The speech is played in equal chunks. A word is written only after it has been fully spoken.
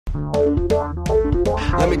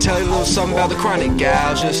Let me tell you a little something about the Chronic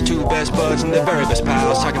Gals. Just two best buds and the very best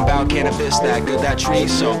pals. Talking about cannabis, that good, that tree.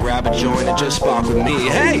 So grab a joint and just spark with me.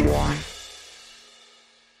 Hey!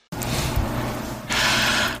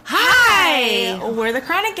 Hi! We're the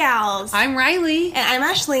Chronic Gals. I'm Riley. And I'm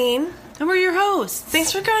Ashleen. And we're your hosts.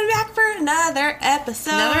 Thanks for coming back for another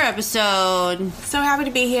episode. So happy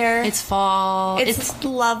to be here. It's fall. It's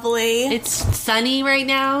lovely. It's sunny right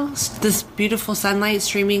now. This beautiful sunlight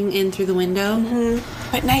streaming in through the window.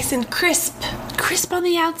 Mm-hmm. But nice and crisp. Crisp on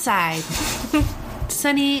the outside.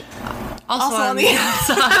 Sunny also on the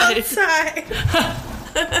outside.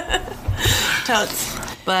 Totes.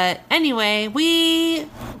 But anyway, we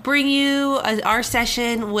bring you our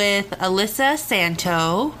session with Alyssa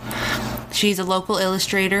Santo. She's a local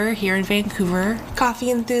illustrator here in Vancouver.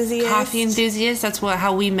 Coffee enthusiast. That's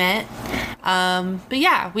how we met. But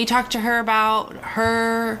yeah, we talked to her about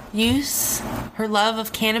her use, her love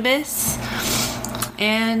of cannabis,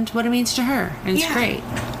 and what it means to her. And it's great.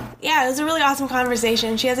 Yeah, it was a really awesome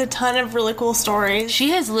conversation. She has a ton of really cool stories.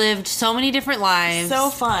 She has lived so many different lives. So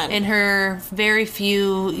fun. In her very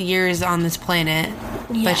few years on this planet.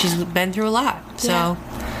 Yeah. But she's been through a lot. So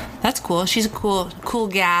that's cool. She's a cool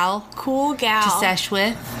gal. Cool gal. To sesh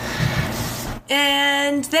with.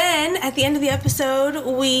 And then, at the end of the episode,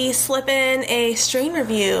 we slip in a strain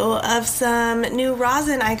review of some new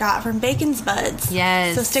rosin I got from Bacon's Buds.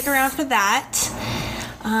 Yes. So stick around for that.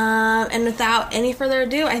 And without any further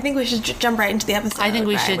ado, I think we should jump right into the episode. I think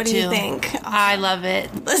we should, What too. do you think? Awesome. I love it.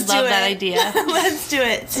 Let's do it. Love that idea. Let's do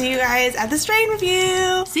it. See you guys at the strain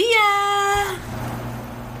review. See ya!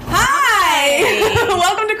 Hi!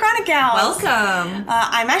 Welcome to Chronic Gals. Welcome.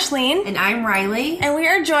 I'm Ashleen. And I'm Riley. And we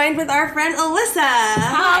are joined with our friend Alyssa.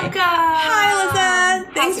 Welcome. Hi,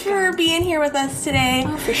 Alyssa. Thanks for being here with us today.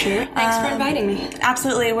 Oh, for sure. Thanks for inviting me.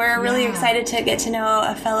 Absolutely. We're really excited to get to know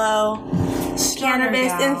a fellow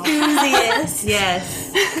cannabis enthusiast.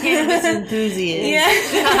 Yes. Cannabis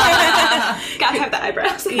enthusiast. Yeah. Gotta have the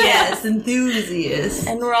eyebrows. Yes, enthusiast.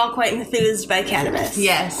 And we're all quite enthused by cannabis.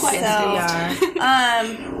 Yes, we are.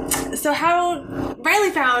 So how Riley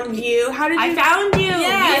found you? How did you? I found you.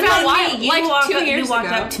 Yeah, you found me. Like walked 2 years You walked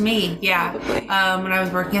ago. up to me. Yeah. When I was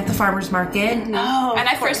working at the farmer's market. Mm-hmm. Oh, and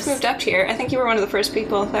I first moved up here. I think you were one of the first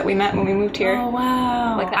people that we met when we moved here. Oh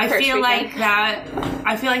wow! Like that I first feel weekend. like that.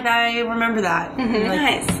 I feel like I remember that. Mm-hmm.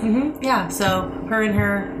 Nice. Mm-hmm. Yeah. So her and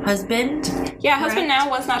her husband. Yeah, husband now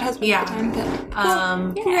was not husband at the time.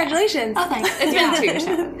 But Congratulations. oh, thanks. It's been 2 years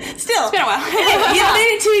now. Still. It's been a while. You've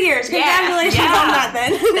made it 2 years. Congratulations Yeah. on that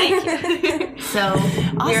then. Thank you. So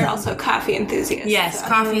We're also coffee enthusiasts. yes, so.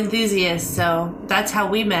 coffee enthusiasts. So that's how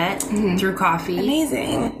we met through coffee.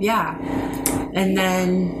 Amazing. Yeah. And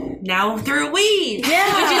then now through weed.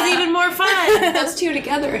 Yeah. Which is even more fun. Those two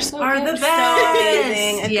together are so Are good. the best. So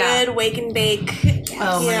amazing. A good wake and bake.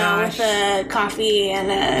 Oh my gosh. With a coffee and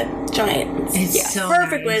a joint. It's so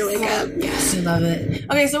Perfect way to nice. wake up. Yes, I love it.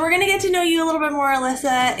 Okay, so we're gonna get to know you a little bit more,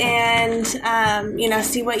 Alyssa, and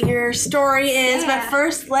see what your story is. Yeah. But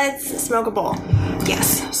first, let's smoke a bowl.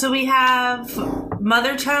 Yes. So we have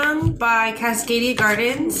Mother Tongue by Cascadia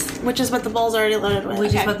Gardens, Which is what the bowl's already loaded with.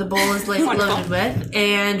 which is what the bowl is loaded with,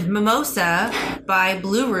 and Mimosa by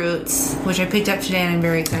Blue Roots, which I picked up today and I'm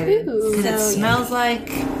very excited because it smells like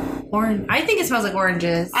orange. I think it smells like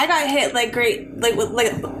oranges. I got hit with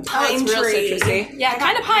Oh, pine it's real tree. citrusy. Yeah,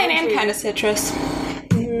 kind of pine and kind of citrus.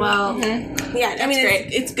 Well, Yeah, I mean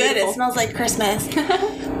great. it's good. Beautiful. It smells like Christmas.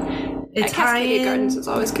 it's high Cascadia Gardens in is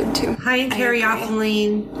always good too.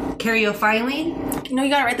 caryophyllene, No, you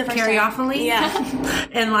got it right the first time. caryophyllene, Yeah,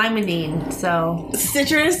 and limonene. So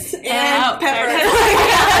citrus and pepper.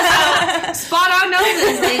 pepper. Spot on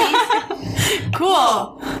noses, ladies.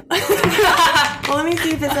 Cool. Well, let me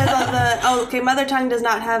see if it says on the. Oh, okay. Mother Tongue does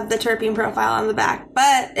not have the terpene profile on the back,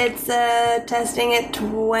 but it's testing at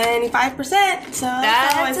 25%. So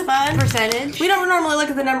that's always a fun. percentage. We don't normally look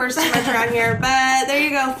at the numbers too much around here, but there you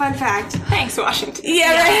go. Fun fact. Thanks, Washington.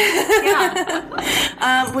 Yeah, right.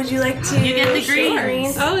 Yeah. Would you like to? You get the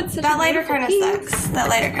greens. Oh, it's such that a lighter beautiful kind of piece. sucks. That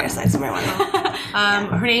lighter kind of sucks. You might want to.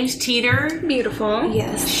 Her name's Teeter. Beautiful.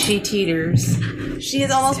 Yes. She teeters. She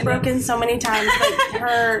has almost broken so many times,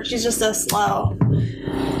 but she's just so slow.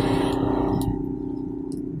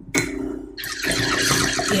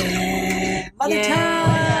 Yeah. Mother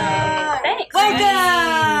Tongue. Thanks.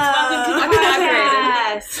 Welcome. Welcome to the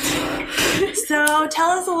So tell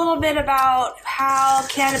us a little bit about how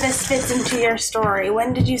cannabis fits into your story.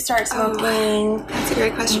 When did you start smoking? That's a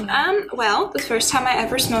great question. Well, the first time I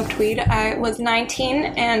ever smoked weed, I was 19,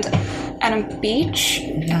 and at a beach.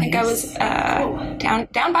 I think I was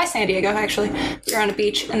down by San Diego, actually. We were on a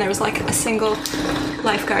beach, and there was like a single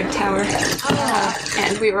lifeguard tower.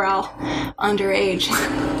 And we were all underage.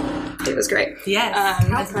 It was great. Yes.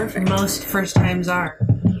 How perfect. Most first times are.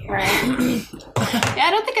 Right. Yeah,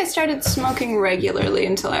 I don't think I started smoking regularly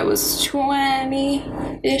until I was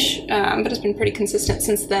 20-ish, but it's been pretty consistent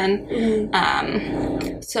since then.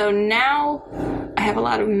 So now I have a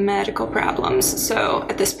lot of medical problems. So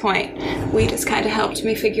at this point, weed has kind of helped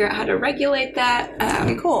me figure out how to regulate that.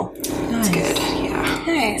 Cool. It's good. Yeah.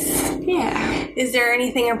 Nice. Yeah. Is there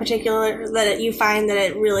anything in particular that you find that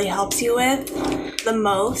it really helps you with the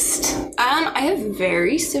most? I have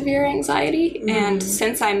very severe anxiety, and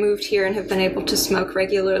since I moved here and have been able to smoke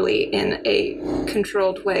regularly in a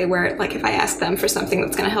controlled way where, like, if I ask them for something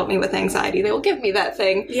that's going to help me with anxiety, they will give me that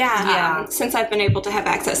thing. Yeah. Since I've been able to have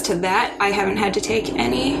access to that, I haven't had to take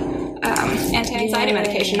any anti-anxiety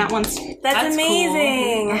medication, not once. That's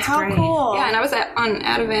amazing. Cool. How great. cool. Yeah, and I was on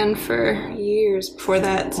Ativan for years before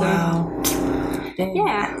that, so... Wow.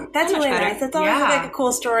 Yeah. That's really better. nice. That's always Yeah. like a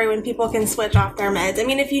cool story when people can switch off their meds. I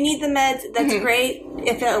mean, if you need the meds, that's great.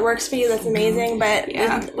 If it works for you, that's amazing. But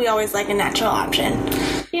we always like a natural option.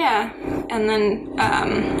 Yeah, and then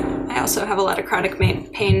I also have a lot of chronic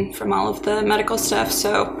pain from all of the medical stuff,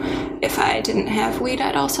 so if I didn't have weed,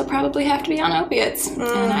 I'd also probably have to be on opiates,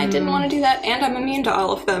 and I didn't want to do that, and I'm immune to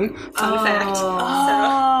all of them, fun fact.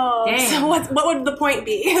 Oh, Dang. so what would the point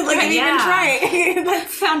be? Like, Right, even trying.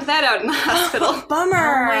 That's Found that out in the hospital. bummer.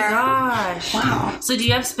 Oh my gosh. Wow. So do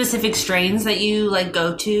you have specific strains that you like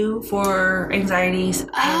go to for anxiety and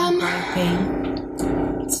chronic pain?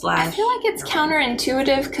 I feel like it's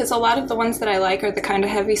counterintuitive because a lot of the ones that I like are the kind of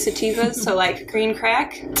heavy sativas, so like green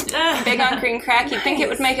crack. I'm big on green crack. You'd think it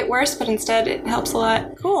would make it worse, but instead it helps a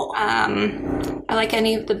lot. Cool. I like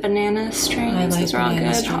any of the banana strains. I like Those are all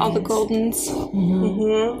banana good. All the Goldens.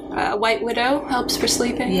 White Widow helps for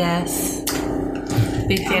sleeping. Yes.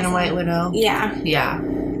 Big fan of White Widow. Yeah. Yeah.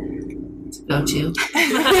 Go to.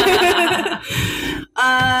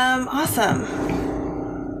 Awesome.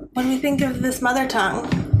 What do we think of this mother tongue?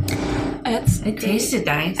 It tasted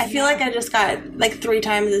nice. I feel like I just got like 3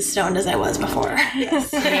 times as stoned as I was before.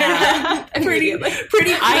 Yes. Yeah. pretty I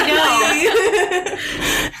know.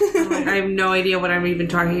 I have no idea what I'm even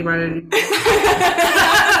talking about anymore.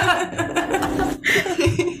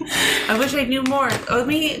 I wish I knew more.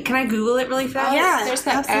 Can I Google it really fast? Yeah, There's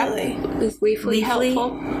that absolutely. app. Is Leafly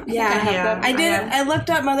helpful? Yeah, I did. I looked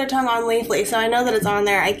up mother tongue on Leafly, so I know that it's on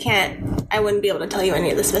there. I wouldn't be able to tell you any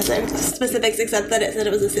of the specifics except that it said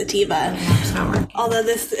it was a sativa. It's not working. Although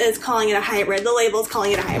this is calling it a hybrid. The label's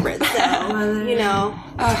calling it a hybrid, so, you know.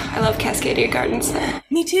 Oh, I love Cascadia Gardens.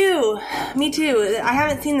 Me too. I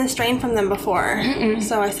haven't seen the strain from them before,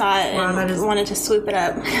 so I saw it and wanted to swoop it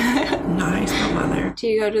up. Nice, my mother. Do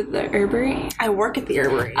you go to the herbery? I work at the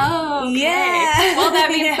herbery. Oh, okay. Yeah. Well, that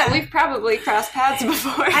means that we've probably crossed paths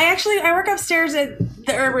before. I work upstairs at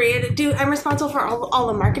the herbery. I'm responsible for all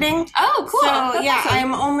the marketing. Oh, cool. So, That's yeah, awesome.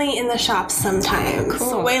 I'm only in the shop sometimes.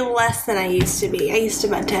 Cool. Way less than I used to be. I used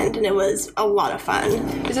to attend, and it was a lot of fun.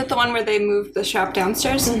 Is it the one where they moved the shop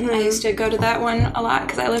downstairs? I used to go to that one a lot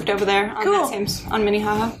because I lived over there on Cool. on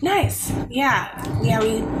Minnehaha. Nice. Yeah, we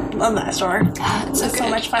love that store. It's so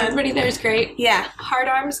much fun. Everybody there is great. Yeah. Hard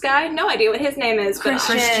Arms guy? No idea what his name is. But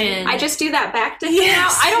Christian. I just do that back to him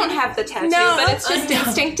Yes. now. I don't have the tattoo, No, but it's just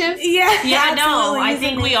instinctive. Yeah. Yeah, no, absolutely. I He's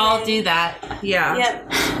think we amazing. all do that. Yeah.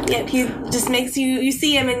 Yep. He just makes you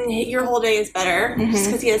see him and your whole day is better just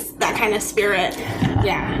because he has that kind of spirit.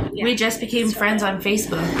 Yeah. We just became friends on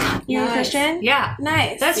Facebook. You and Nice. Christian? Yeah.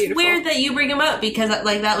 Nice. That's Beautiful. weird that you bring him up because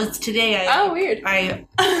like that was today. Oh, weird. I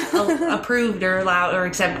approved or allowed or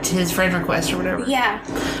accept his friend request or whatever. Yeah.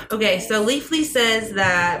 Okay, so Leafly says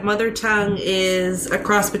that mother tongue is a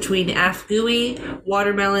cross between Afgui,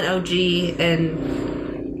 Watermelon OG,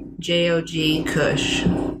 and JOG Kush.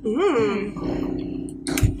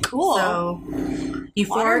 Cool. So, euphoric,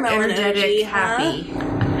 Watermelon energetic, OG, huh? happy,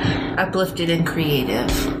 uplifted, and creative.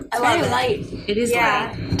 I love Very it. light. It is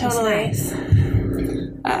Yeah, light. totally. It's nice.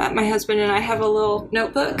 My husband and I have a little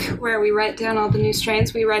notebook where we write down all the new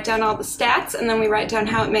strains. We write down all the stats, and then we write down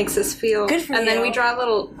how it makes us feel. Good for and then you. we draw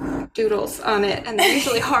little doodles on it, and they're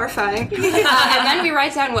usually horrifying. And then we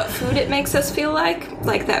write down what food it makes us feel like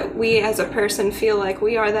that we as a person feel like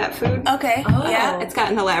we are that food. Okay. Oh. Yeah. It's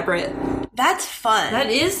gotten elaborate. That's fun. That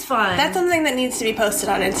is fun. That's something that needs to be posted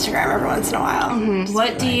on Instagram every once in a while.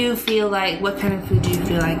 What do you feel like? What kind of food do you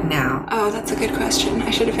feel like now? Oh, that's a good question. I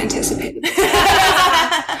should have anticipated.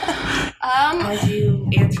 As you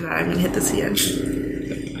answer that, I'm gonna hit this again.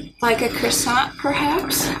 Like a croissant,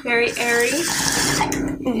 perhaps. Very airy.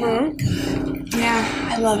 Yeah.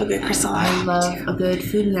 I love a good croissant. I love a good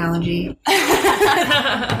food analogy.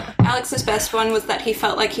 Alex's best one was that he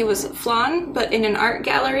felt like he was flan, but in an art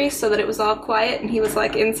gallery, so that it was all quiet, and he was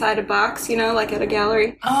like inside a box, you know, like at a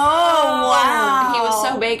gallery. Oh, wow. He was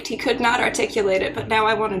so baked he could not articulate it, but now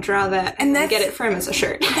I want to draw that and then get it for him as a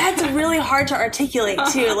shirt. That's really hard to articulate,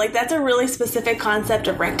 too. Like, that's a really specific concept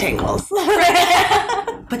of rectangles.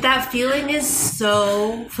 But that feeling is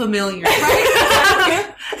so familiar. Right?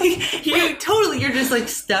 You're just like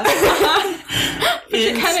stuck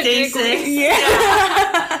in stasis.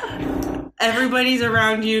 Yeah. Everybody's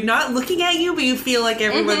around you, not looking at you, but you feel like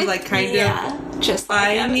everyone's like kind of just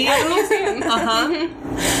like eyeing you.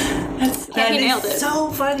 That he nailed is it. so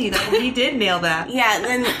funny that he did nail that. Yeah,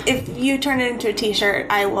 then if you turn it into a t-shirt,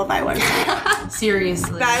 I will buy one.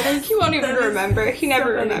 Seriously. He won't even remember. He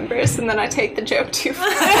never remembers, and then I take the joke too far.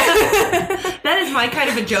 That is my kind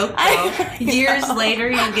of a joke, though. Years later,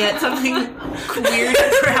 you get something weird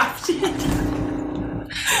crafted.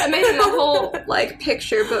 I made him a whole, like,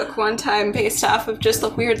 picture book one time based off of just a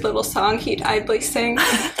weird little song he'd idly sing.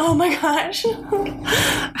 Oh my gosh.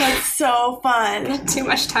 That's so fun. Too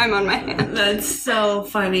much time on my hands. That's so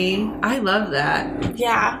funny. I love that.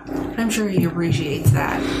 Yeah. I'm sure he appreciates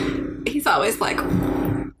that. He's always like,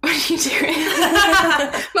 what are you doing?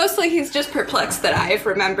 Mostly he's just perplexed that I've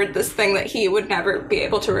remembered this thing that he would never be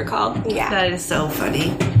able to recall. Yeah. That is so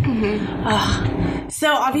funny.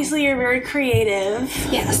 So obviously you're very creative.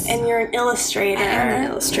 Yes. And you're an illustrator. I am an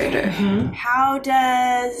illustrator. How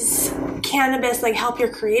does cannabis like help your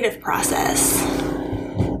creative process?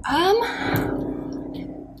 How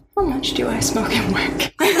much do I smoke and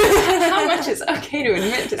work? How much is okay to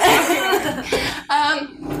admit to smoking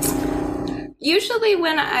and work? Usually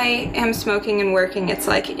when I am smoking and working, it's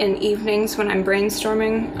like in evenings when I'm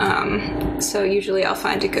brainstorming. So usually I'll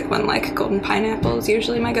find a good one, like Golden Pineapple is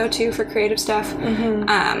usually my go-to for creative stuff.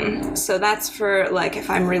 So that's for like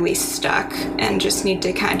if I'm really stuck and just need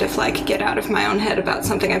to kind of like get out of my own head about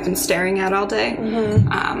something I've been staring at all day.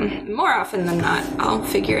 More often than not, I'll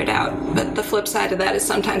figure it out. But the flip side of that is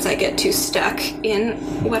sometimes I get too stuck in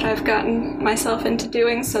what I've gotten myself into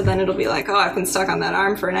doing. So then it'll be like, oh, I've been stuck on that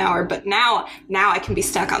arm for an hour, but now I can be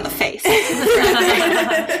stuck on the face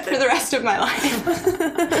for the rest of my life.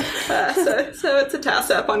 So it's a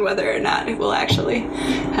toss-up on whether or not it will actually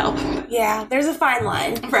help. Yeah, there's a fine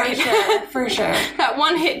line. Right. For sure. That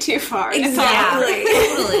one hit too far. Exactly.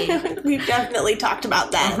 Totally. We've definitely talked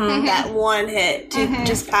about that. That one hit to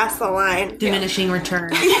just pass the line. Diminishing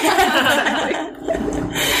return.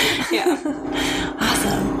 Yeah.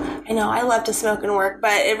 Awesome. I know, I love to smoke and work,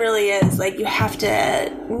 but it really is, like, you have to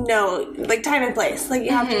know, like, time and place. Like,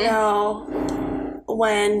 you have to know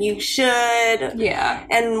when you should. Yeah.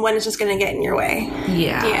 And when it's just going to get in your way.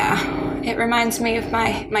 Yeah. It reminds me of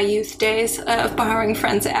my youth days of borrowing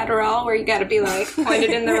friends' Adderall, where you gotta be, like,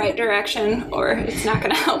 pointed in the right direction, or it's not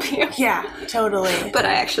gonna help you. Yeah, totally. But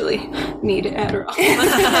I actually need Adderall.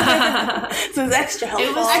 So it's extra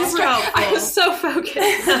helpful. It was super helpful. I was so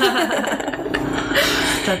focused.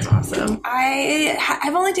 That's awesome.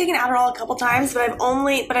 I've only taken Adderall a couple times, but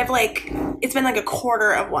I've like, it's been like a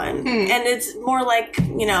quarter of one. And it's more like,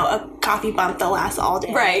 you know, a coffee bump that lasts all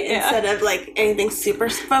day. Right, yeah. Instead of like anything super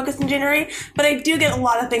focused and jittery. But I do get a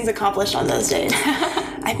lot of things accomplished on those days.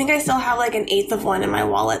 I think I still have like an eighth of one in my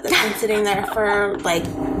wallet that's been sitting there for like,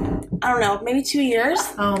 I don't know, maybe 2 years.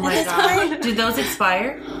 Oh my god. Did those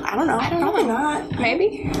expire? I don't know. Probably not.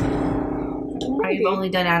 Maybe. I've only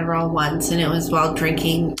done Adderall once, and it was while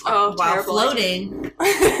drinking, while terrible. Floating.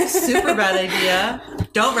 Super bad idea.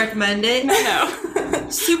 Don't recommend it. No.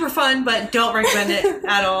 Super fun, but don't recommend it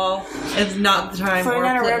at all. It's not the time Floating or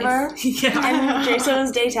on a place. river? Yeah. And Jason, it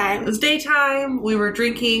was daytime. It was daytime. We were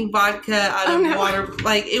drinking vodka out of water.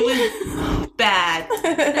 Like, it was bad.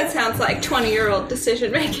 That sounds like 20-year-old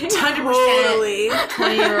decision making. 100% Totally.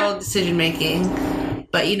 20-year-old decision making.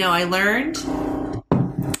 But, you know, I learned,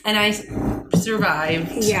 and I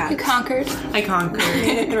survived. Yeah. You conquered. I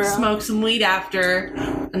conquered. Smoked some weed after,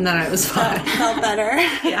 and then I was fine. Felt better.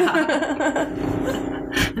 Yeah.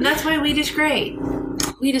 And that's why weed is great.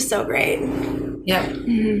 Weed is so great. Yep.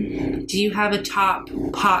 Mm-hmm. Do you have a top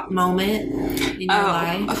pot moment in your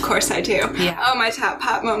life? Of course I do. Yeah. Oh, my top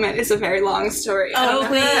pop moment is a very long story. Oh,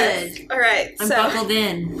 good. All right. I'm so, buckled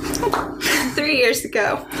in. 3 years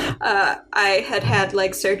ago, I had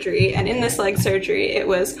leg surgery, and in this leg surgery, it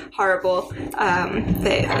was horrible.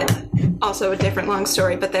 also a different long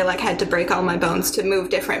story, but they like had to break all my bones to move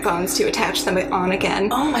different bones to attach them on again.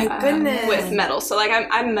 Oh my goodness. With metal. So like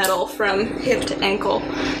I'm metal from hip to ankle.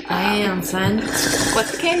 Damn, son. What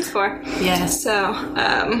the cane's for. Yes. So,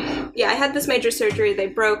 yeah, I had this major surgery. They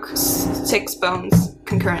broke 6 bones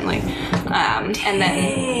concurrently. And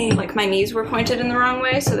then, like, my knees were pointed in the wrong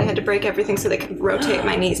way, so they had to break everything so they could rotate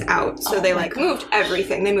my knees out. So they, like, moved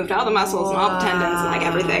everything. They moved all the muscles and all the tendons and, like,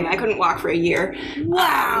 everything. I couldn't walk for a year.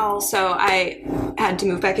 Wow. So I had to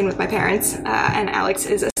move back in with my parents, and Alex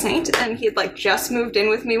is a saint, and he had, like, just moved in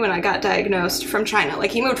with me when I got diagnosed from China.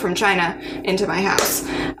 Like, he moved from China into my house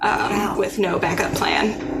with no backup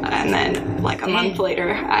plan. And then, like, a month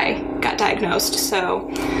later, I got diagnosed. So,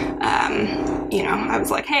 you know, I was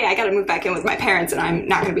like, hey, I gotta move back in with my parents, and I'm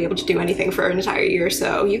not gonna be able to do anything for an entire year,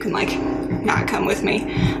 so you can, like, not come with me.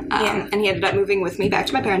 And he ended up moving with me back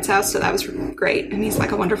to my parents' house, so that was great, and he's,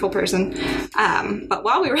 like, a wonderful person. But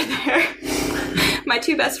while we were there, my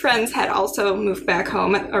 2 best friends had also moved back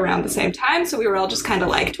home around the same time, so we were all just kind of,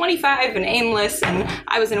 like, 25 and aimless, and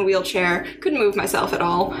I was in a wheelchair, couldn't move myself at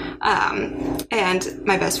all. And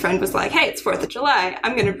my best friend was like, hey, it's 4th of July,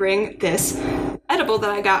 I'm gonna bring this edible that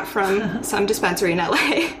I got from some dispensary in LA.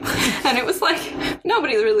 And it was like,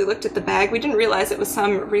 nobody really looked at the bag. We didn't realize it was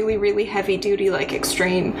some really, really heavy duty, like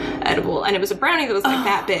extreme edible. And it was a brownie that was like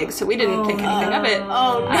that big, so we didn't think anything of it.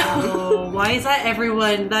 Oh, no. Oh, why is that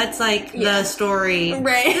everyone? That's like the story.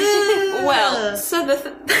 Right. Well, so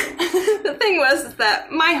the thing was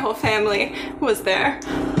that my whole family was there.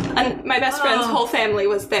 And my best friend's whole family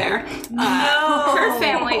was there. Her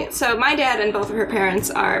family, so my dad and both of her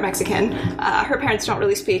parents are Mexican. Her parents don't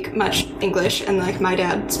really speak much English, and like my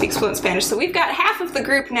dad speaks fluent Spanish. So we've got half of the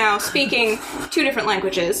group now speaking 2 different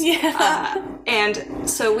languages. Yeah. And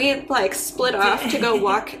so we like split off to go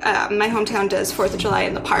walk. My hometown does 4th of July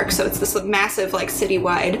in the park, so it's this massive like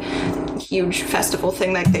citywide huge festival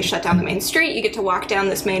thing. Like they shut down the main street. You get to walk down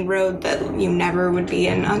this main road that you never would be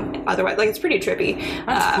in otherwise. Like it's pretty trippy.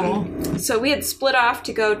 That's cool. So we had split off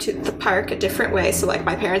to go to the park a different way. So like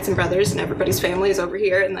my parents and brothers and everybody's family is over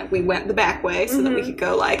here, and then we went the back way so that we could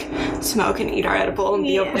go like smoke and eat our edible and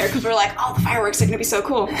be over there because we're like, oh, the fireworks are gonna be so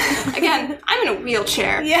cool. Again, I'm in a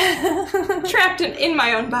wheelchair, trapped in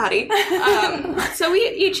my own body. So we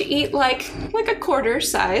each eat like a quarter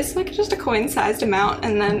size, like just a coin-sized amount,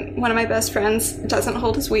 and then one of my best friends doesn't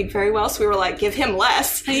hold his weed very well, so we were like, give him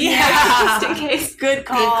less, just in case. Good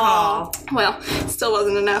call. Well, still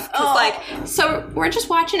wasn't enough. So we're just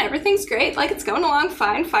watching. Everything's great. Like, it's going along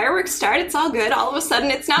fine. Fireworks start. It's all good. All of a sudden,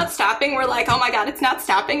 it's not stopping. We're like, oh my God, it's not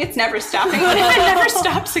stopping. It's never stopping. What if it never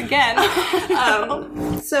stops again?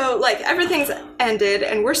 So, like, everything's ended,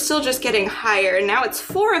 and we're still just getting higher. And now it's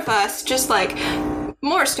 4 of us, just like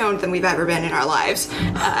more stoned than we've ever been in our lives,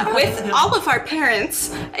 with all of our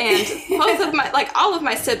parents and both of my, like, all of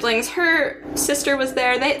my siblings. Her sister was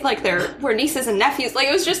there. They, like, there were nieces and nephews. Like,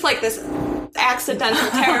 it was just like this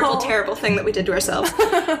accidental, terrible thing that we did to ourselves.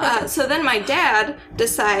 So then my dad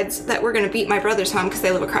decides that we're going to beat my brothers home because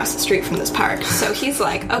they live across the street from this park. So he's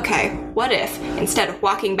like, okay, what if instead of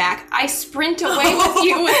walking back, I sprint away with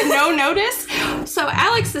you with no notice? So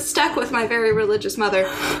Alex is stuck with my very religious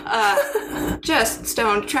mother, just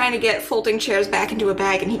stoned, trying to get folding chairs back into a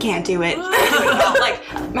bag, and he can't do it. Like,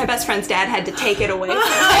 my best friend's dad had to take it away from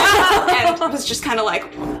him and was just kind of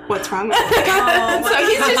like, what's wrong with it? So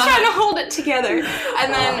he's just trying to hold it together.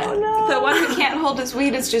 And then the one who can't hold his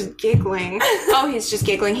weed is just giggling. Oh, he's just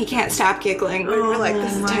giggling. He can't stop giggling. We're like,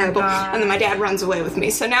 this is terrible. God. And then my dad runs away with me.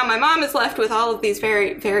 So now my mom is left with all of these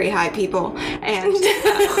very, very high people. And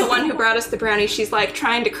the one who brought us the brownie, she's like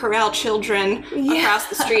trying to corral children across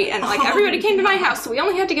the street. And like everybody came to my house, so we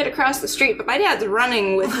only had to get across the street. But my dad's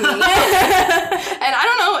running with me. And I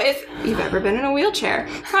don't know if you've ever been in a wheelchair.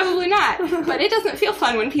 Probably not. But it doesn't feel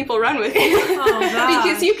fun when people run with you.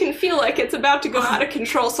 Because you can feel like it's about to go out of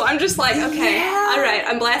control. So I'm just like, okay, all right,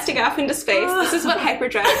 I'm blasting off into space. This is what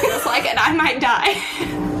hyperdrive feels like, and I might die.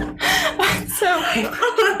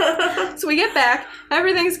 So we get back.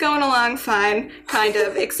 Everything's going along fine, kind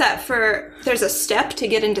of, except for there's a step to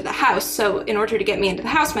get into the house. So in order to get me into the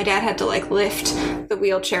house, my dad had to like lift the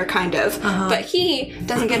wheelchair, kind of. But he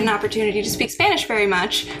doesn't get an opportunity to speak Spanish very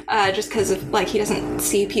much, just because of like he doesn't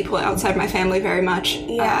see people outside my family very much.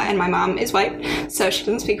 And my mom is white, so she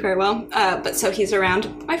doesn't speak very well. But so he's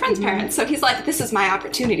around my friend's parents. So he's like, this is my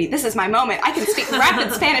opportunity. This is my moment. I can speak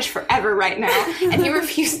rapid Spanish forever right now. And he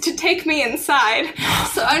refused to take take me inside.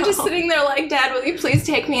 So I'm just sitting there like, Dad, will you please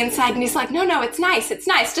take me inside? And he's like, no, it's nice.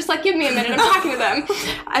 Just like, give me a minute. I'm talking to them.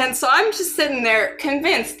 And so I'm just sitting there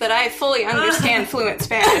convinced that I fully understand fluent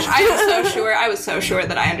Spanish. I was so sure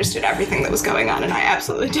that I understood everything that was going on, and I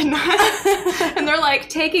absolutely did not. And they're like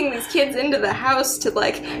taking these kids into the house to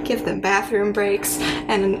like give them bathroom breaks,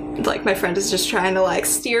 and like my friend is just trying to like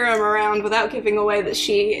steer them around without giving away that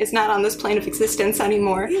she is not on this plane of existence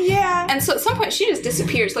anymore. Yeah. And so at some point she just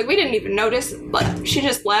disappears. Like, we didn't even notice. Like, she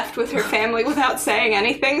just left with her family without saying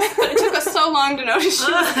anything. But it took us so long to notice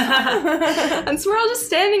she was gone. And so we're all just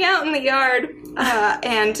standing out in the yard.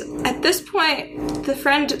 And at this point, the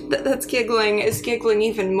friend that's giggling is giggling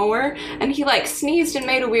even more. And he, like, sneezed and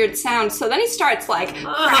made a weird sound. So then he starts, like,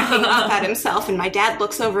 cracking up at himself. And my dad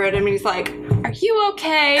looks over at him and he's like, are you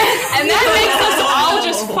okay? And that makes us all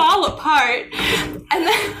just fall apart. And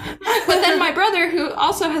then, but then my brother, who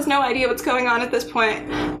also has no idea what's going on at this point,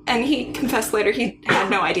 and he confessed later he had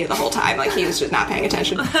no idea the whole time, like he was just not paying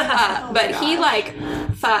attention. But he like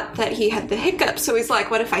thought that he had the hiccups, so he's like,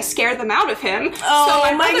 "What if I scare them out of him?" Oh,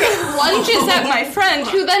 so my brother lunges at my friend,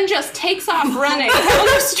 who then just takes off running down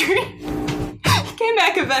the street. He came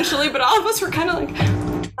back eventually, but all of us were kind of like.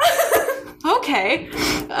 Okay.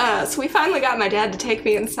 So we finally got my dad to take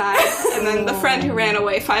me inside, and then the friend who ran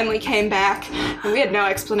away finally came back, and we had no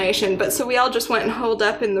explanation, but so we all just went and holed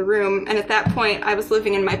up in the room, and at that point I was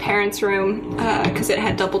living in my parents' room, because it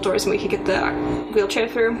had double doors and we could get the wheelchair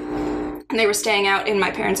through. And they were staying out in my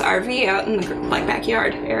parents' RV out in the like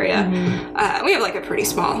backyard area. Mm-hmm. We have like a pretty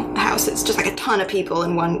small house. It's just like a ton of people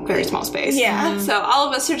in one very small space. Yeah. Mm-hmm. So all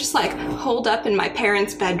of us are just like holed up in my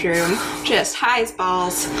parents' bedroom, just high as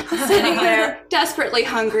balls, sitting there, desperately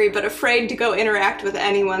hungry but afraid to go interact with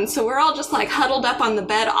anyone. So we're all just like huddled up on the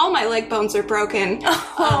bed. All my leg bones are broken.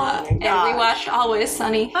 And we watched Always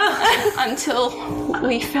Sunny until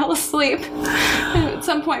we fell asleep. And at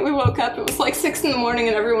some point we woke up. It was like 6 a.m.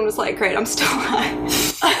 and everyone was like, great, I'm still high.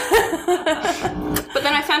 But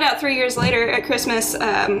then I found out 3 years later at Christmas,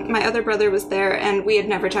 my other brother was there, and we had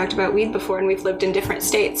never talked about weed before, and we've lived in different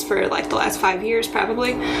states for like the last 5 years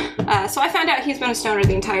probably. So I found out he's been a stoner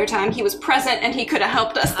the entire time. He was present and he could have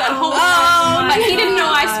helped us that whole time. But he didn't know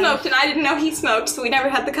I smoked and I didn't know he smoked, so we never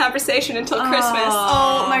had the conversation until Christmas.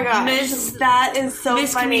 Oh my gosh. That is so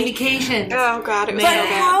funny. Miscommunication. Oh god, it was But so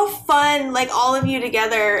bad. how fun, like, all of you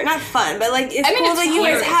together, not fun, but like, it's cool it's that you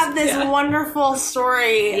guys hilarious. have this wonderful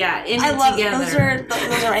story. Yeah, in I it love together.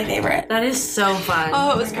 those are my favorite. That is so fun.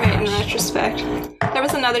 Oh, it was great in retrospect. There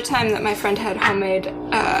was another time that my friend had homemade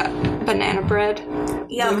banana bread.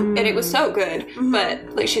 Yum. And it was so good, but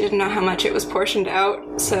like she didn't know how much it was portioned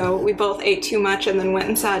out, so we both ate too much and then went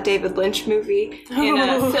and saw a David Lynch movie in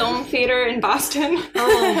a film theater in Boston.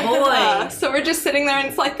 Oh boy. So we're just sitting there and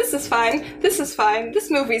it's like, this is fine,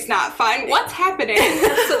 this movie's not fine, what's happening?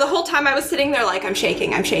 So the whole time I was sitting there like, I'm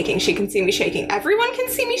shaking, she can see me shaking, everyone can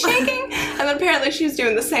see me shaking, and then apparently she was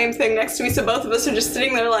doing the same thing next to me, so both of us are just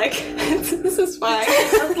sitting there like, this is fine,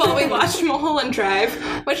 while we watched Mulholland Drive,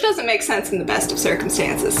 which doesn't make sense in the best of circumstances.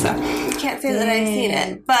 So I can't say that I've seen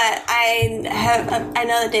it, but I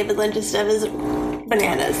know that David Lynch's stuff is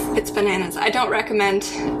bananas. it's bananas. I don't recommend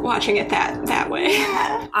watching it that way.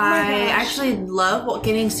 I actually love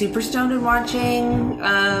getting super stoned and watching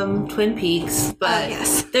Twin Peaks, but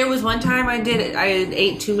yes. there was one time I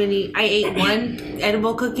ate one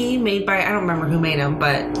edible cookie made by, I don't remember who made them,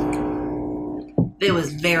 but it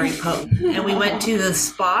was very potent. And we went to the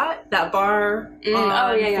Spot, that bar on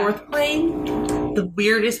 4th Plane, the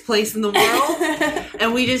weirdest place in the world.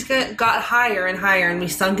 And we just got higher and higher, and we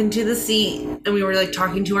sunk into the seat, and we were like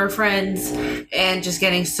talking to our friends and just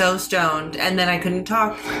getting so stoned. And then I couldn't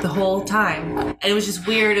talk the whole time. And it was just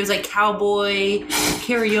weird. It was like cowboy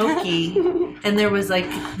karaoke. And there was like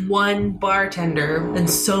one bartender and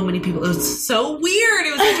so many people. It was so weird.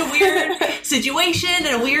 It was such a weird situation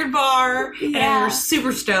and a weird bar. And we were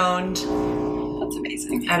super stoned. That's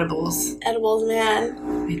amazing. Edibles,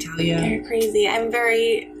 Man. I tell you. They're crazy. I'm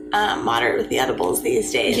very moderate with the edibles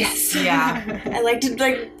these days. Yes. Yeah. I like to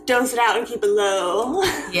like dose it out and keep it low.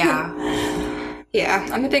 Yeah. Yeah,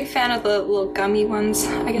 I'm a big fan of the little gummy ones.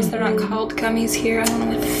 I guess they're not called gummies here. I don't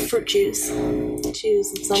know what Fruit juice.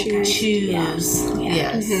 Chews of some kind. Choose.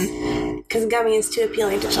 Yeah. Yes. Because gummy is too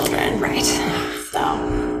appealing to children. Right. So.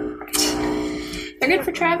 They're good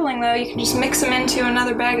for traveling, though. You can just mix them into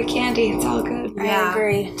another bag of candy. It's all good. I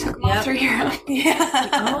agree. Took them all through Europe.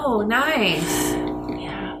 Yeah. Oh, nice.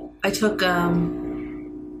 Yeah. I took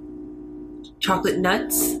chocolate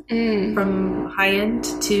nuts from high end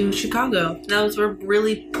to Chicago. Those were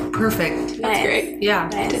really perfect. That's great. Yeah.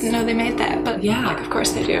 I didn't know they made that, but of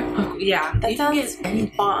course they do. Yeah. That sounds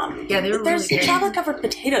bomb. Yeah, they were There's really good. chocolate covered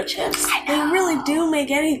potato chips. They really do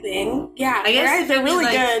make anything. Yeah, I guess they're really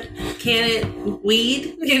like, good. Can it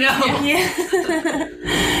weed? You know? Yeah.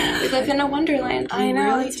 We live in a wonderland. I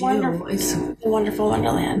know, Really it's do. wonderful. It's A wonderful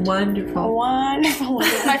wonderland. wonderful. Wonderful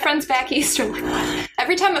wonderland. My friends back east are like, what?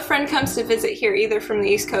 Every time a friend comes to visit here, either from the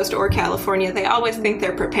East Coast or California, they always think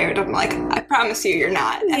they're prepared. I'm like, I promise you, you're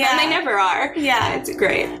not. And then they never are. Yeah. It's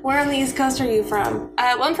great. Where on the East Coast are you from?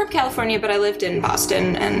 Well, I'm from California, but I lived in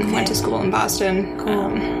Boston and went to school in Boston. Cool.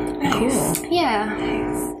 Nice.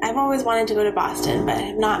 Yeah. I've always wanted to go to Boston, but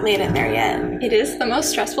have not made it there yet. It is the most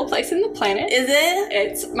stressful place in the planet. Is it?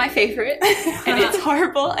 It's my favorite, and it's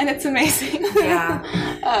horrible, and it's amazing. Yeah.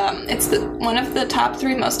 It's one of the top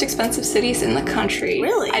 3 most expensive cities in the country.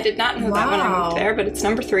 Really? I did not know that when I Wow. moved there, but it's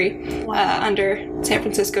number 3 under San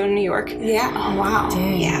Francisco and New York. Yeah. Oh, wow.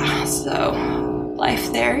 Yeah, so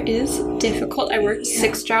life there is difficult. I worked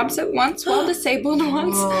 6 jobs at once while disabled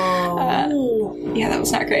once. Ooh. Yeah, that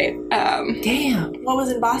was not great. Damn. What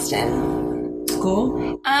was in Boston?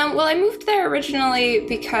 School? Well, I moved there originally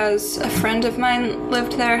because a friend of mine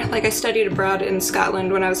lived there. Like, I studied abroad in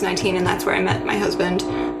Scotland when I was 19, and that's where I met my husband.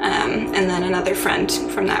 And then another friend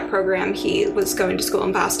from that program, he was going to school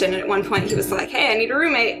in Boston, and at one point he was like, hey, I need a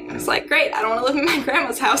roommate. I was like, great, I don't want to live in my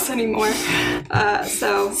grandma's house anymore.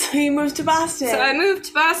 So you moved to Boston. So I moved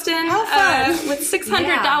to Boston How fun. with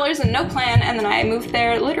 $600 and no plan, and then I moved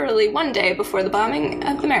there literally one day before the bombing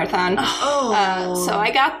of the marathon. So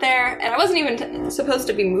I got there, and I wasn't even supposed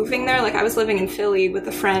to be moving there. Like, I was living in Philly with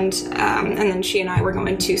a friend, and then she and I were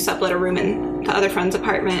going to sublet a room in the other friend's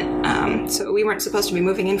apartment. So we weren't supposed to be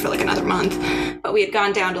moving in for like another month, but we had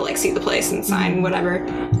gone down to like see the place and sign whatever.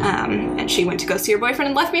 And she went to go see her boyfriend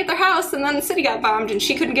and left me at their house, and then the city got bombed, and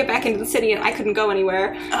she couldn't get back into the city, and I couldn't go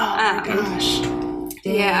anywhere. Oh my gosh.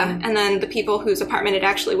 Yeah, and then the people whose apartment it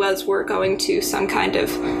actually was were going to some kind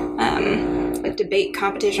of like debate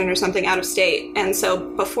competition or something out of state, and so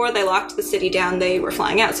before they locked the city down, they were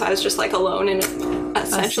flying out. So I was just like alone in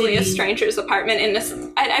essentially a stranger's apartment.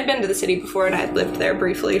 I'd been to the city before, and I'd lived there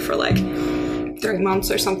briefly for like 3 months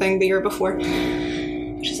or something the year before,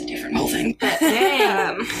 which is a different whole thing. But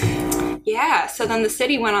yeah, so then the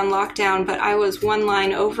city went on lockdown, but I was one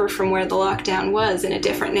line over from where the lockdown was in a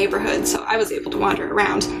different neighborhood, so I was able to wander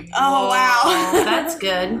around. Oh, wow. That's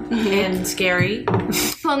good. And scary.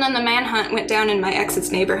 Well, and then the manhunt went down in my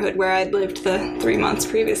ex's neighborhood where I'd lived the 3 months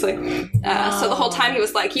previously. So the whole time he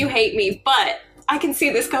was like, you hate me, but I can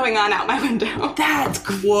see this going on out my window. That's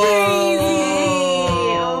crazy.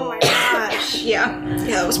 Oh my gosh. Yeah,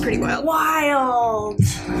 that was pretty wild. Wild.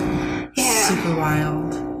 Yeah, Super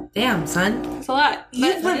wild. Damn, son. it's a lot.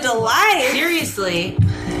 You've lived a life. Seriously.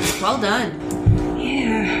 Well done.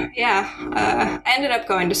 Yeah. I ended up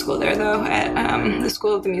going to school there, though, at the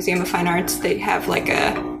School of the Museum of Fine Arts. They have like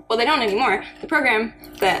well, they don't anymore. The program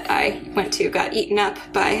that I went to got eaten up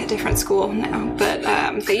by a different school now, but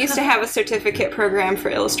they used to have a certificate program for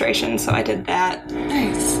illustration, so I did that.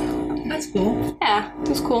 Nice. That's cool. Yeah, it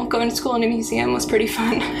was cool. Going to school in a museum was pretty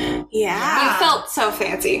fun. Yeah. It felt so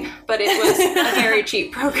fancy, but it was a very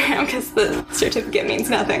cheap program because the certificate means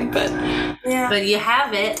nothing, but Yeah. But you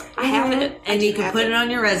have it. I have it. And you can put it on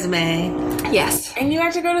your resume. Yes. And you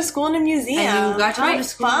got to go to school in a museum. And you got to go to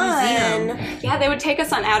school in a Fun. museum. Yeah, they would take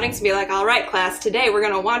us on outings and be like, all right, class, today we're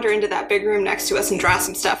going to wander into that big room next to us and draw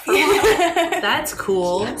some stuff for a while. That's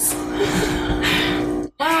cool.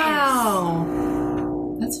 Wow.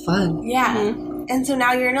 That's fun. Yeah. And so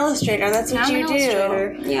now you're an illustrator. That's what I'm you an do.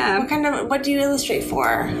 illustrator. Yeah. What do you illustrate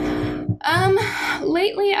for?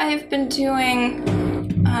 Lately I've been doing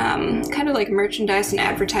kind of like merchandise and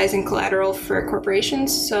advertising collateral for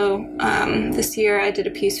corporations. So this year I did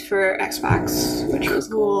a piece for Xbox, which was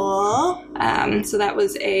cool. So that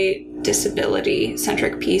was a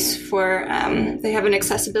disability-centric piece for, they have an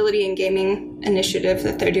accessibility and gaming initiative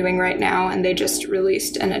that they're doing right now, and they just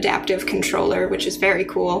released an adaptive controller, which is very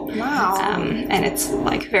cool. Wow. And it's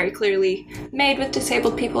like very clearly made with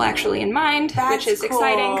disabled people actually in mind, That's which is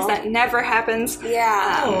exciting because cool. that never happens.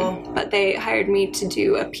 Yeah. But they hired me to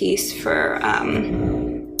do a piece for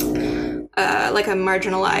like a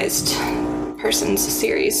marginalized persons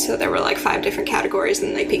series. So there were like 5 different categories,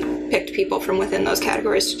 and they picked people from within those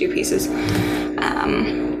categories to do pieces.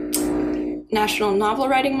 National Novel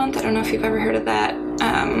Writing Month. I don't know if you've ever heard of that.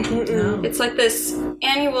 It's like this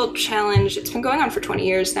annual challenge. It's been going on for 20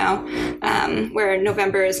 years now, where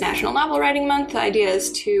November is National Novel Writing Month. The idea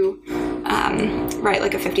is to write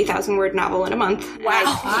like a 50,000 word novel in a month.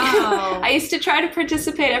 Wow. I used to try to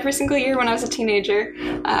participate every single year when I was a teenager.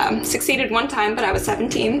 Succeeded one time, but I was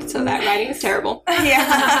 17, so that writing is terrible.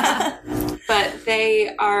 Yeah. But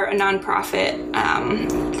they are a nonprofit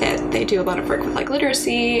that they do a lot of work with like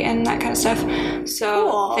literacy and that kind of stuff. So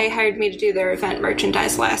Cool. they hired me to do their event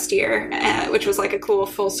merchandise last year, which was like a cool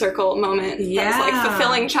full circle moment. That was like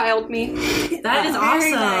fulfilling child me. That is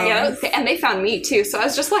awesome. Yeah, and they found me too, so I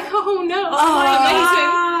was just like, oh no,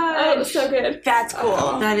 amazing. Oh, it was so good. That's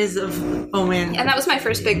cool. That is, oh man. And that was my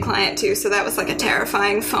first big client too, so that was like a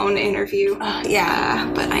terrifying phone interview.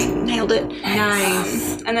 Yeah. But I nailed it.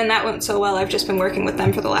 Nice. And then that went so well, I've just been working with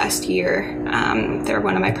them for the last year. They're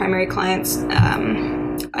one of my primary clients.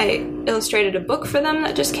 I illustrated a book for them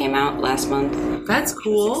that just came out last month. That's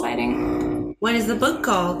cool. It's exciting. What is the book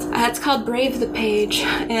called? It's called Brave the Page,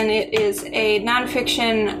 and it is a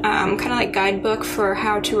nonfiction kind of like guidebook for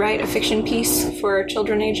how to write a fiction piece for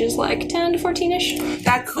children ages like 10 to 14-ish.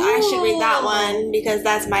 That's cool. I should read that one because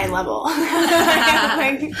that's my level. Well,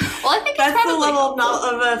 I think it's That's the probably level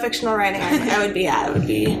of fictional writing I would be at. I would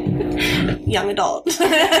be young adult.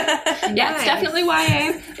 Yeah, it's definitely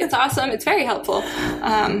YA. It's awesome. It's very helpful.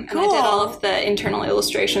 And I did all of the internal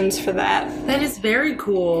illustrations for that. That is very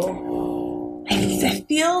cool. I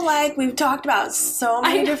feel like we've talked about so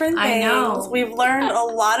many different things. I know. We've learned a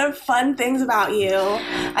lot of fun things about you.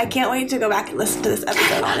 I can't wait to go back and listen to this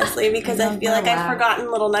episode, honestly, because I feel like I've forgotten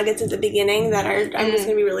little nuggets at the beginning that I'm just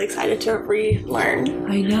going to be really excited to relearn.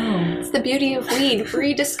 I know. It's the beauty of weed,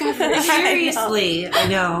 rediscovered. Seriously, I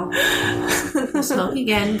know. We'll smoke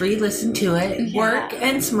again, re-listen to it. Work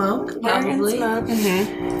and smoke, probably. Work and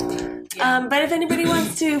smoke. But if anybody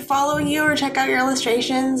wants to follow you or check out your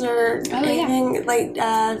illustrations or anything, like,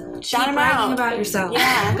 shout them out. About yourself.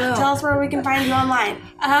 Yeah, Go. Tell us where we can find you online.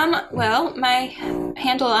 Well, my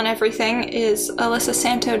handle on everything is Alyssa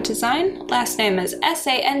Santo Design. Last name is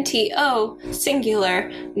Santo,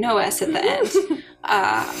 singular, no S at the end.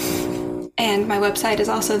 And my website is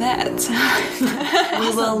also that.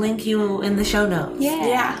 We will link you in the show notes.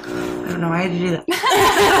 Yeah. I don't know why I had to do that.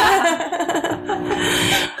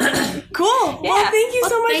 Cool. Yeah. Well, thank you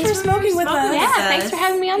so much for smoking with us. Yeah, thanks for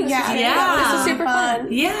having me on this. This was super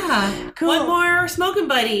fun. Yeah. Cool. One more smoking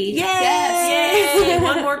buddy. Yes. Yay.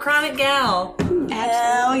 One more chronic gal.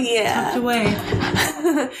 Hell yeah. Tucked away.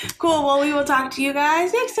 Cool. Well, we will talk to you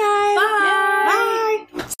guys next time. Bye.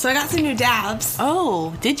 Bye. So I got some new dabs.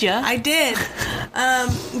 Oh, did ya? I did.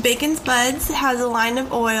 Bacon's Buds has a line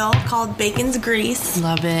of oil called Bacon's Grease.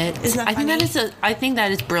 Love it. Isn't that I think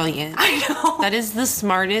that is brilliant. I know. That is the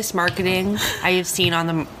smartest marketing I have seen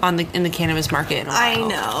in the cannabis market in a while. I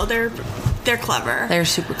know. They're clever. They're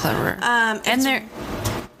super clever. And they're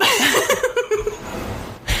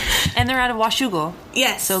and they're out of Washougal.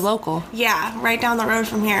 Yes. So local. Yeah, right down the road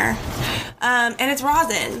from here. And it's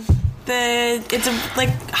rosin. It's a like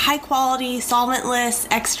high quality solventless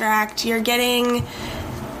extract. You're getting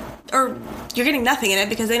nothing in it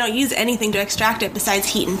because they don't use anything to extract it besides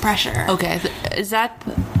heat and pressure. Okay. Is that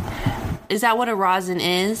what a rosin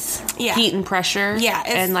is? Yeah. Heat and pressure? Yeah,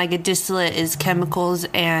 And like a distillate is chemicals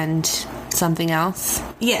and something else?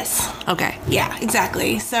 Yes. Okay. Yeah,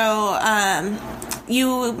 exactly. So,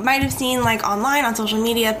 you might have seen like online on social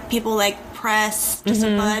media people like press just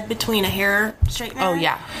a bud between a hair straightener. Oh,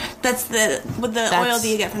 yeah. That's the oil that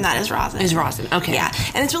you get from that is rosin. Is rosin. Okay. Yeah.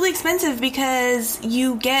 And it's really expensive because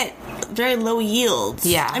you get very low yields.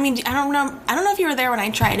 Yeah. I mean, I don't know if you were there when I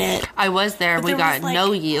tried it. I was there. But We there got was, like,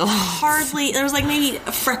 no yield. Hardly. There was like maybe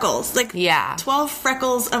freckles. Like 12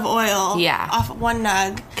 freckles of oil off one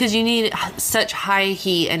nug. Because you need such high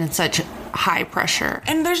heat and such high pressure.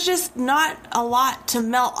 And there's just not a lot to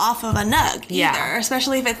melt off of a nug either,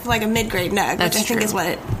 especially if it's like a mid-grade nug, That's which I think true. is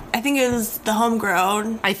what I think it was the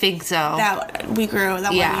homegrown I think so. that we grew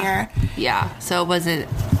that 1 year. Yeah. So it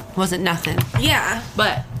wasn't nothing. Yeah.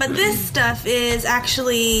 But this stuff is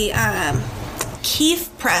actually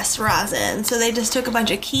keef press rosin. So they just took a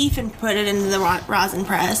bunch of keef and put it into the rosin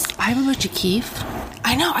press. I have a bunch of keef.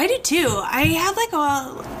 I know, I do too. I have like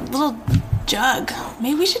a little jug.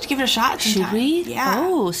 Maybe we should give it a shot sometime. Should we? Yeah.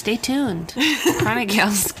 Oh, stay tuned. Chronic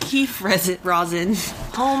Gal's keef rosin.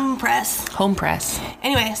 Home press. Home press.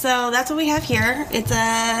 Anyway, so that's what we have here. It's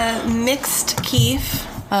a mixed keef.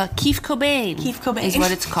 Keef Cobain. Keef Cobain. Is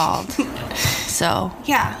what it's called. So,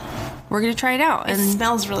 Yeah. we're going to try it out. It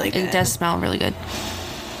smells really good. It does smell really good.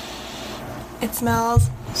 It smells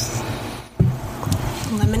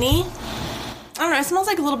lemony. I don't know. It smells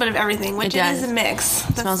like a little bit of everything, which It it does. is a mix.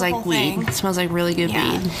 It smells like weed. It smells like really good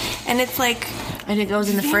weed. And it's like And it goes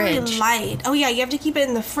in the very fridge. light. Oh yeah, you have to keep it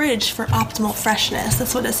in the fridge for optimal freshness.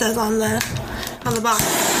 That's what it says on the box.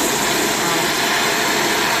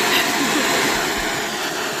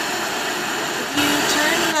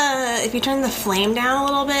 If you turn the flame down a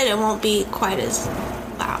little bit, it won't be quite as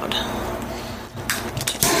loud. A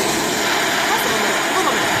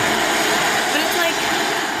little bit. But it's like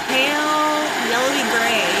pale, yellowy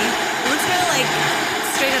gray. It looks kind of like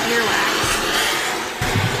straight up earwax.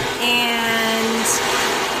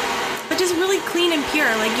 But just really clean and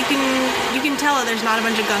pure. Like you can tell that there's not a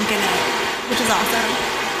bunch of gunk in it, which is awesome.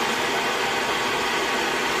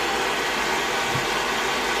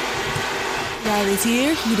 Riley's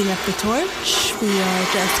here, heating up the torch. We are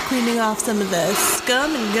just cleaning off some of the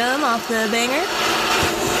scum and gum off the banger.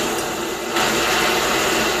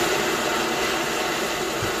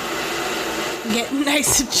 Getting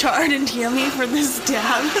nice and charred and yummy for this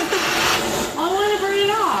dab. I want to burn it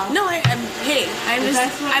off. No,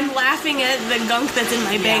 I'm laughing at the gunk that's in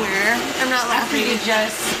my banger. I'm not After laughing. you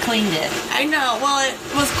just cleaned it. I know. Well, it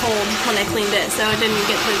was cold when I cleaned it, so it didn't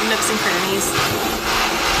get the nooks and crannies.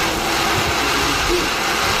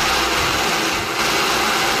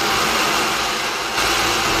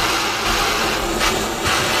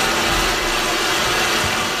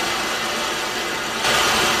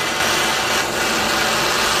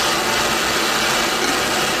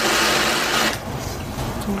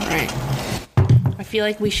 Alright. I feel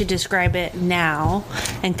like we should describe it now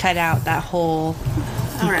and cut out that whole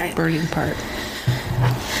burning part.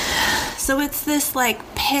 So it's this like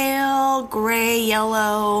pale gray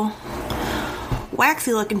yellow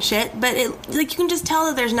waxy looking shit, but it like you can just tell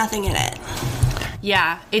that there's nothing in it.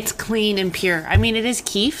 Yeah, it's clean and pure. I mean, it is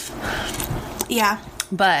keef, Yeah.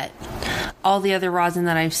 but all the other rosin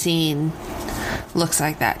that I've seen looks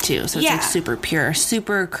like that too. So it's Yeah. like super pure,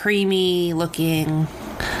 super creamy looking.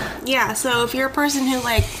 Yeah, so if you're a person who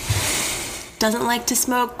like doesn't like to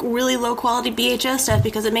smoke really low quality BHO stuff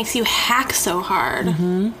because it makes you hack so hard,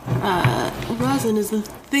 rosin is the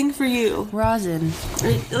thing for you. Rosin.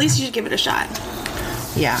 At least you should give it a shot.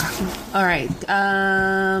 Yeah. All right.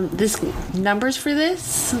 This numbers for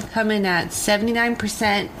this come in at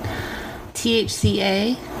 79%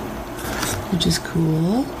 THCA, which is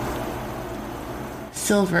cool.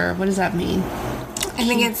 Silver. What does that mean? I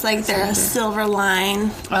think it's like their silver line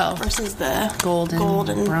versus the gold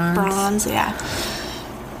and bronze. Yeah.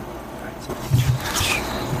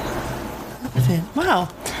 Wow.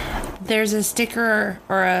 There's a sticker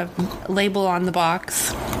or a label on the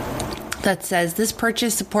box that says this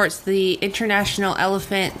purchase supports the International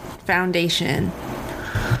Elephant Foundation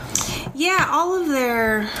Yeah, all of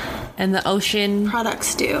their and the Ocean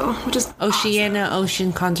products do, which is Oceana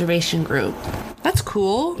Ocean Conservation Group. That's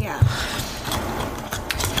cool. awesome. Yeah.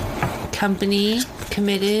 Company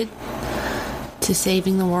committed to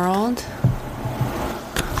saving the world.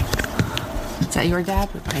 Is that your dab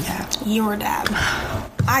or my dab? Your dab.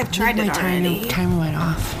 I've tried it already. Timer went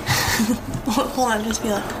off. Hold on, just be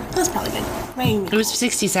like, that's probably good. Maybe. It was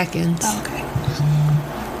 60 seconds. Oh, okay.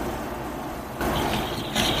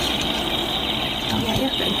 Oh, yeah,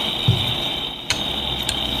 you're good.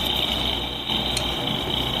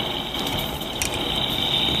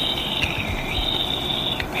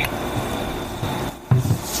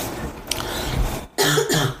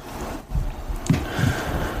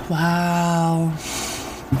 Wow.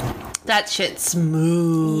 That shit's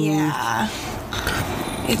smooth. Yeah.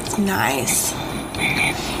 It's nice.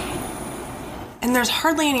 And there's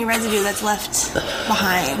hardly any residue that's left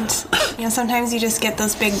behind. You know, sometimes you just get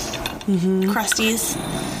those big crusties.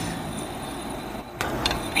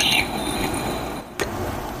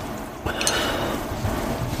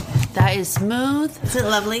 That is smooth. Is it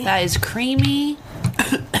lovely? That is creamy.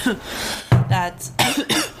 That's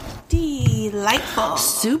Delightful.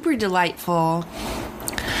 super delightful.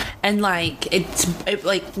 And like it's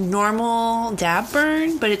like normal dab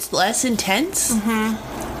burn, but it's less intense.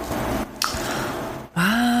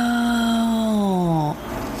 Wow.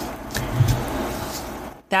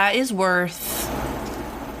 That is worth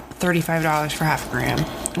 $35 for half a gram,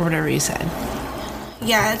 or whatever you said.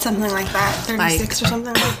 Yeah, it's something like that. 36 or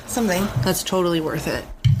something. Something. That's totally worth it.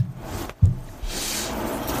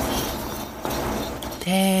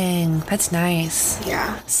 Dang, that's nice.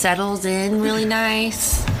 Yeah. Settles in really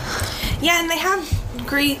nice. Yeah, and they have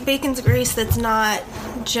great Bacon's Grease that's not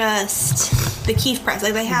just the keef press.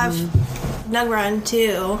 Like, they have Nug Run,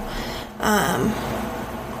 too. I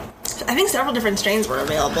think several different strains were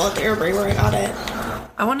available at the Airbury where I got it.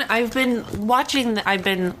 I've been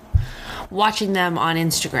watching them on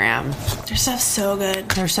Instagram. Their stuff's so good.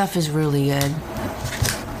 Their stuff is really good.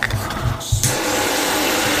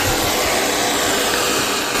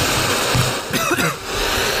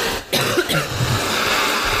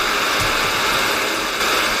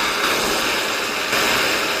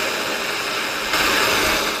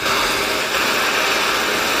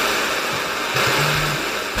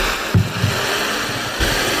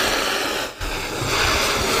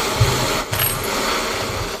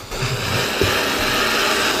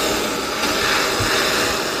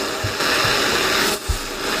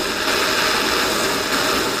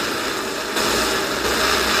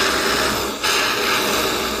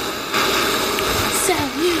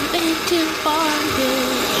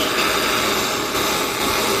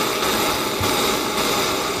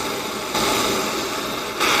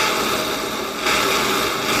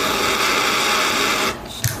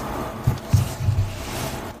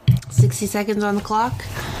 60 seconds on the clock?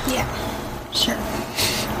 Yeah, sure.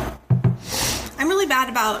 I'm really bad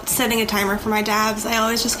about setting a timer for my dabs. I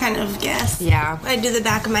always just kind of guess. Yeah. I do the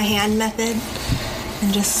back of my hand method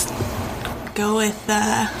and just go with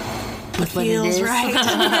what what it feels is. right.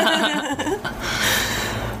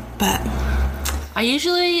 But I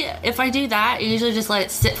usually, if I do that, I usually just let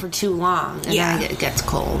it sit for too long, and Yeah. then it gets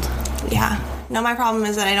cold. yeah, no, my problem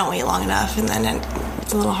is that I don't wait long enough, and then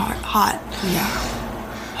it's a little hot. Yeah.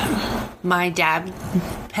 My dab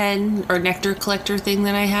pen or nectar collector thing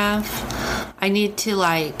that I have, I need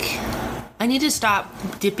to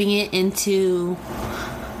stop dipping it into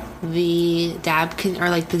the dab or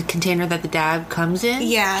like the container that the dab comes in.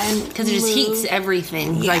 Yeah, and because it just heats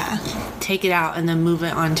everything. Yeah. Like take it out and then move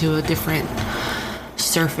it onto a different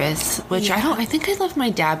surface. Which I think I left my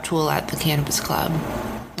dab tool at the Cannabis Club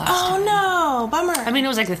last time. Oh no, bummer. I mean, it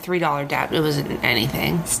was like a $3 dab. It wasn't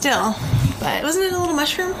anything, Still, but wasn't it a little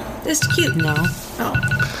mushroom? It was cute. no.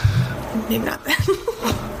 Oh, maybe not then.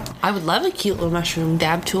 I would love a cute little mushroom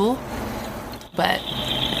dab tool, but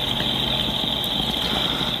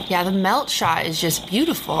yeah, the melt shot is just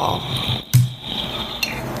beautiful.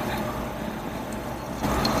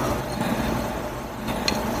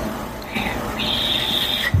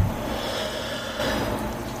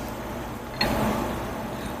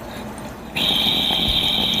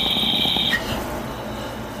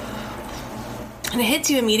 And it hits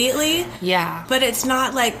you immediately, Yeah, but it's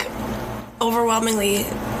not like overwhelmingly.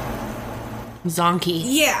 zonky.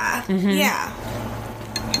 Yeah, yeah.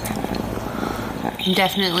 I'm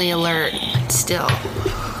definitely alert still.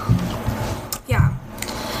 Yeah.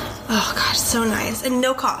 Oh gosh, so nice. And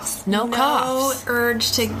no coughs. No coughs. No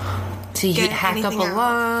urge to. To Get hack up a anything out.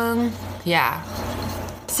 lung. Yeah.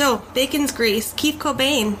 So, Bacon's Grease, Keith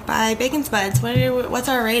Cobain by Bacon's Buds. What's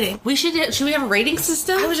our rating? Should we have a rating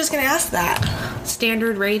system? I was just gonna ask that.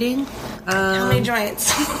 Standard rating. How many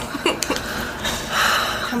joints?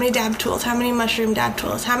 How many dab tools? How many mushroom dab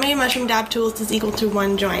tools? How many mushroom dab tools is equal to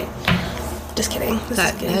one joint? Just kidding. This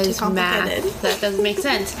That is getting too is complicated. math. That doesn't make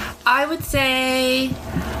sense. I would say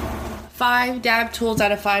 5 dab tools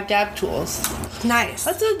out of 5 dab tools. Nice.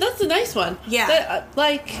 That's a nice one. Yeah.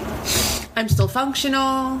 Like, I'm still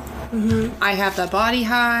functional. Mm-hmm. I have that body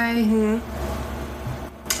high. Mm-hmm.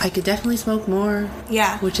 I could definitely smoke more.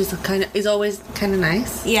 Yeah. Which is always kind of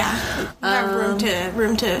nice. Yeah. You have room to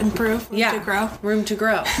improve, room to grow. Room to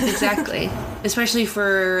grow. Exactly. Especially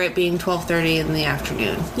for it being 12:30 in the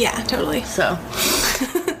afternoon. Yeah, totally. So,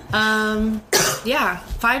 yeah,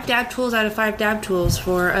 5 dab tools out of 5 dab tools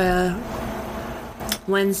for a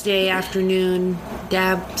Wednesday afternoon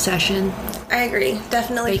dab session. I agree.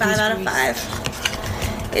 Definitely Bacon's 5 out of Grease. 5.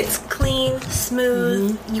 It's clean,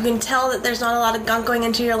 smooth. Mm-hmm. You can tell that there's not a lot of gunk going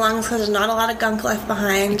into your lungs because there's not a lot of gunk left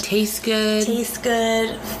behind. Tastes good. Tastes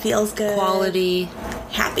good, feels good. Quality.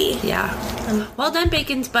 Happy. Yeah. Well done,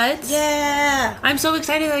 Bacon's Buds. Yeah. I'm so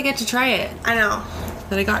excited that I get to try it. I know.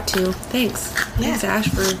 That I got to. Thanks. Yeah. Thanks, Ash,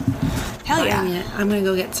 for Hell buying yeah. it. I'm going to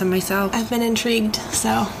go get some myself. I've been intrigued,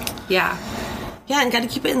 so. Yeah. Yeah, and got to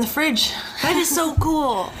keep it in the fridge That is so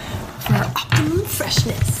cool. for optimum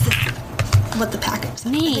freshness. What the package said.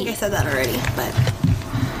 I Neat. think I said that already, but.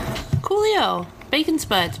 Coolio. Bacon's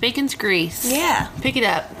Buds. Bacon's Grease. Yeah. Pick it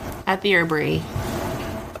up at the Herbery.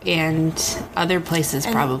 And other places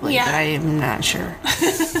probably, yeah. but I am not sure.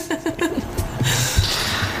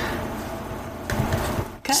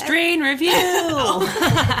 Strain review!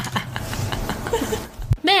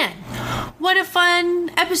 Man, what a fun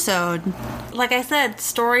episode. Like I said,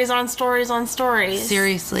 stories on stories on stories.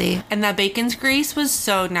 Seriously. And that Bacon's Grease was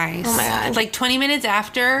so nice. Oh my God. Like 20 minutes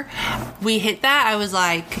after we hit that, I was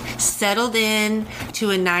like settled in to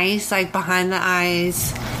a nice, like behind the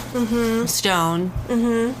eyes stone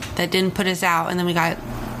that didn't put us out. And then we got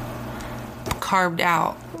carved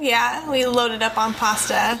out Yeah, we loaded up on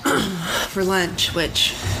pasta. for lunch,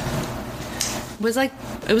 which was like,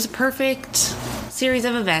 it was a perfect series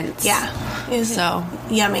of events. Yeah. It was So,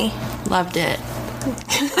 yummy. loved it.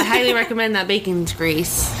 I highly recommend that Bacon's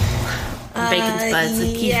Grease. Bacon's Buds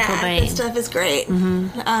with Keith yeah, Cobain. this stuff is great. A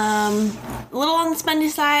little on the spendy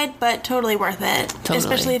side, but totally worth it. Totally.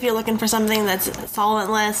 Especially if you're looking for something that's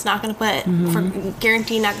solventless, not going to put, for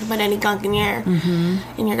guarantee, not going to put any gunk in your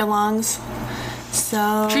lungs.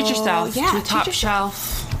 So Treat yourself yeah, to a treat top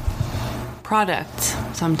yourself. shelf product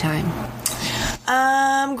sometime.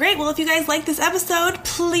 Great. Well, if you guys like this episode,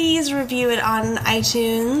 please review it on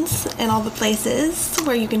iTunes and all the places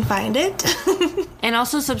where you can find it. And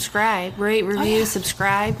also subscribe, rate, review,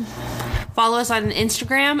 subscribe. Follow us on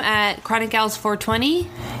Instagram at chronicgals420.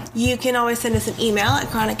 You can always send us an email at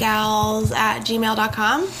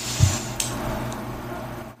chronicgals@gmail.com.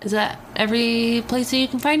 Is that every place that you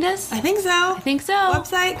can find us? I think so. I think so.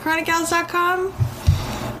 Website, chronicgals.com,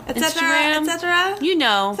 etc., Instagram. etc. You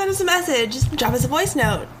know. Send us a message. Just drop us a voice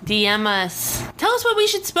note. DM us. Tell us what we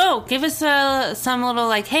should smoke. Give us some little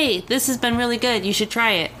like, hey, this has been really good. You should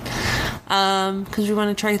try it. Because we want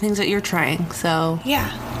to try things that you're trying. So Yeah.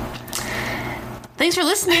 thanks for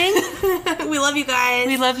listening. We love you guys.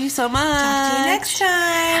 We love you so much. Talk to you next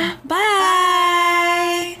time.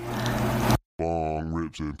 Bye. Bong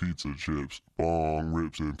rips and pizza chips. Bong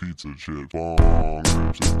rips and pizza chips. Bong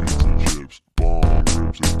rips and pizza chips. Bong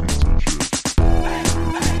rips and pizza chips. Bong rips and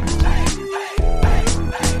pizza chips. Bong rips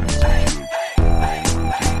and pizza chips.